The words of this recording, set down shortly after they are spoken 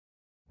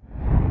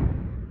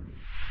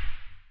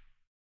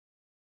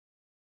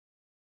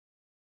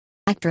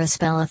Actress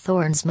Bella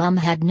Thorne's mom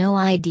had no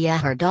idea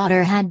her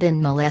daughter had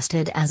been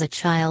molested as a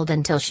child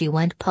until she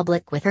went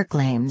public with her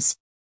claims.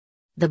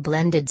 The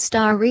blended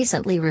star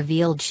recently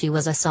revealed she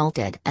was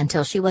assaulted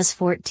until she was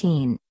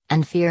 14,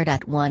 and feared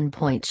at one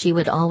point she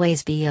would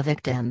always be a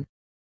victim.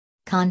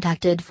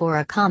 Contacted for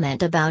a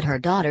comment about her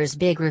daughter's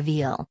big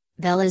reveal,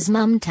 Bella's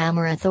mum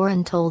Tamara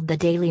Thorne told the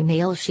Daily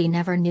Mail she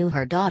never knew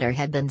her daughter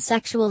had been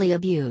sexually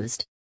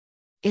abused.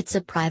 "It's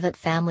a private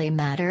family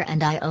matter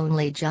and I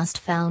only just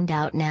found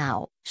out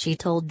now," she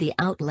told the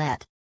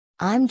outlet.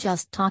 "I'm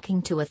just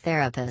talking to a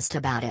therapist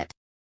about it.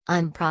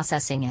 I'm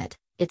processing it,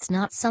 it's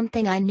not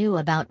something I knew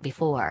about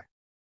before.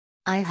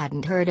 I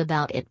hadn't heard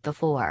about it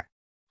before.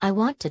 I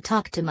want to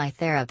talk to my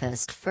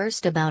therapist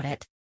first about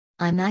it.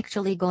 I'm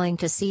actually going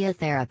to see a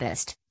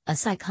therapist, a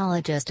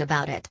psychologist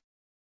about it."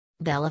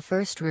 Bella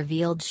first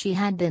revealed she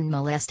had been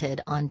molested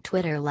on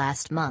Twitter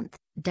last month,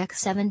 Dec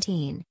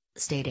 17,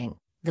 stating,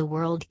 "The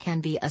world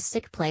can be a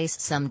sick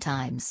place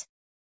sometimes."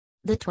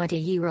 The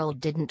 20-year-old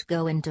didn't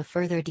go into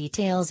further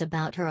details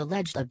about her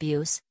alleged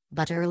abuse,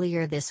 but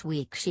earlier this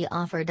week she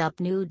offered up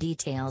new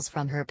details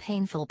from her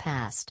painful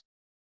past.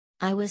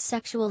 "I was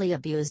sexually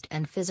abused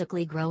and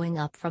physically growing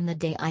up from the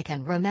day I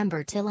can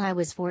remember till I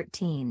was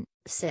 14,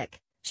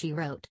 sick," she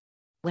wrote.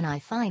 "When I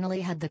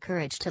finally had the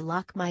courage to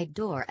lock my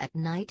door at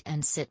night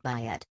and sit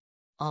by it.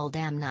 All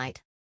damn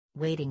night.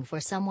 Waiting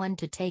for someone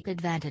to take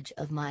advantage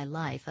of my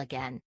life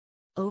again.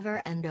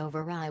 Over and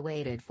over I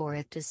waited for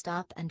it to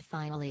stop and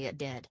finally it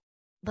did.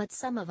 But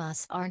some of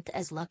us aren't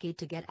as lucky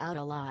to get out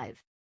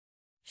alive."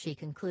 She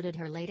concluded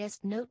her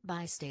latest note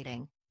by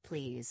stating,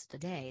 "Please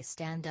today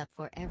stand up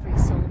for every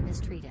soul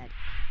mistreated."